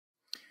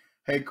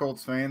Hey,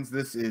 Colts fans,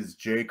 this is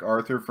Jake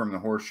Arthur from the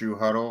Horseshoe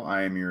Huddle.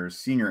 I am your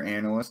senior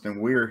analyst, and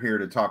we are here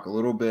to talk a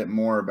little bit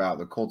more about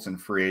the Colts and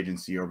free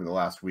agency over the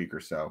last week or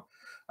so.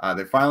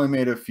 They finally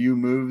made a few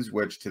moves,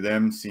 which to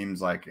them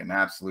seems like an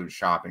absolute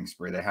shopping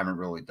spree. They haven't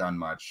really done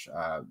much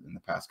in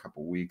the past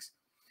couple weeks.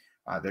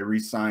 They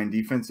re-signed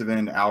defensive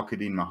end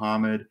Al-Quadin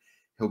Muhammad.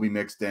 He'll be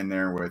mixed in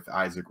there with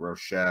Isaac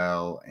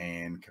Rochelle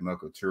and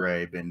Kamoko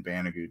Toure, Ben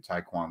Banogu,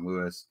 Tyquan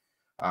Lewis.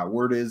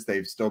 Word is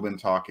they've still been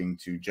talking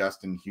to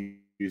Justin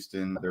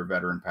Houston, their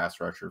veteran pass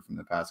rusher from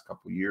the past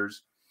couple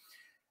years.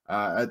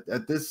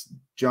 At this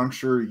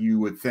juncture, you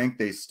would think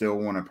they still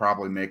want to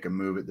probably make a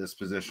move at this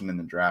position in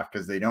the draft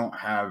because they don't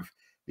have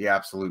the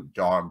absolute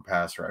dog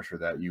pass rusher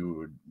that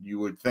you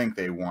would think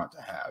they want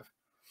to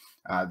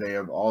have. They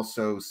have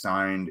also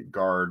signed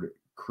guard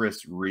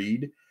Chris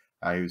Reed,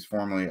 who's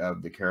formerly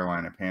of the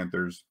Carolina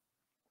Panthers.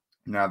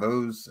 Now,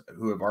 those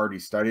who have already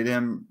studied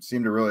him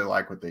seem to really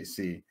like what they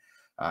see.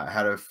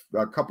 Had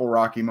a couple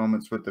rocky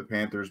moments with the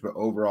Panthers, but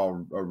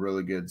overall a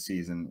really good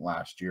season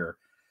last year.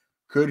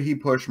 Could he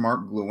push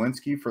Mark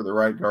Glowinski for the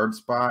right guard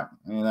spot?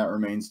 I mean, that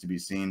remains to be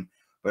seen.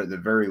 But at the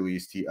very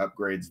least, he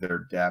upgrades their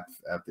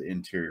depth at the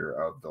interior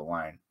of the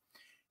line.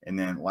 And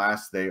then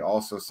last, they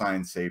also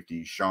signed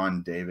safety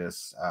Sean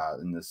Davis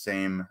in the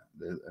same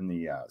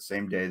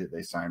day that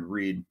they signed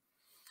Reed.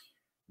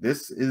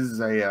 This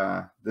is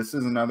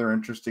another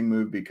interesting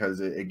move because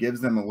it gives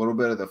them a little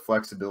bit of the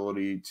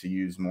flexibility to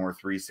use more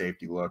three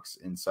safety looks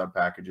in sub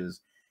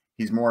packages.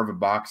 He's more of a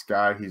box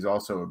guy. He's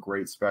also a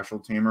great special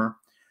teamer.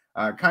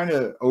 Kind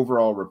of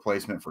overall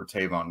replacement for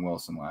Tavon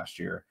Wilson last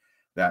year.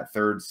 That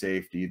third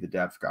safety, the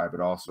depth guy, but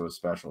also a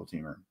special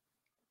teamer.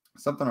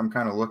 Something I'm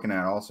kind of looking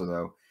at also,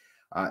 though,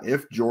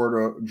 if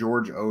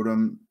George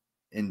Odom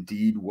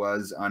indeed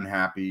was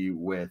unhappy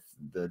with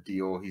the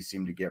deal he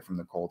seemed to get from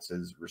the Colts,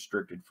 his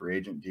restricted free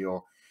agent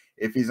deal,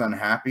 if he's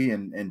unhappy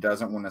and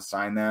doesn't want to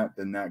sign that,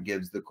 then that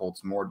gives the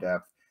Colts more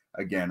depth,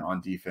 again, on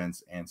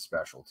defense and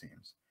special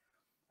teams.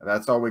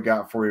 That's all we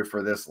got for you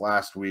for this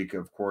last week.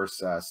 Of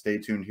course, stay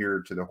tuned here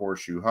to the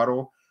Horseshoe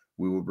Huddle.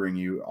 We will bring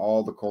you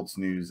all the Colts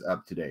news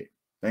up to date.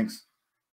 Thanks.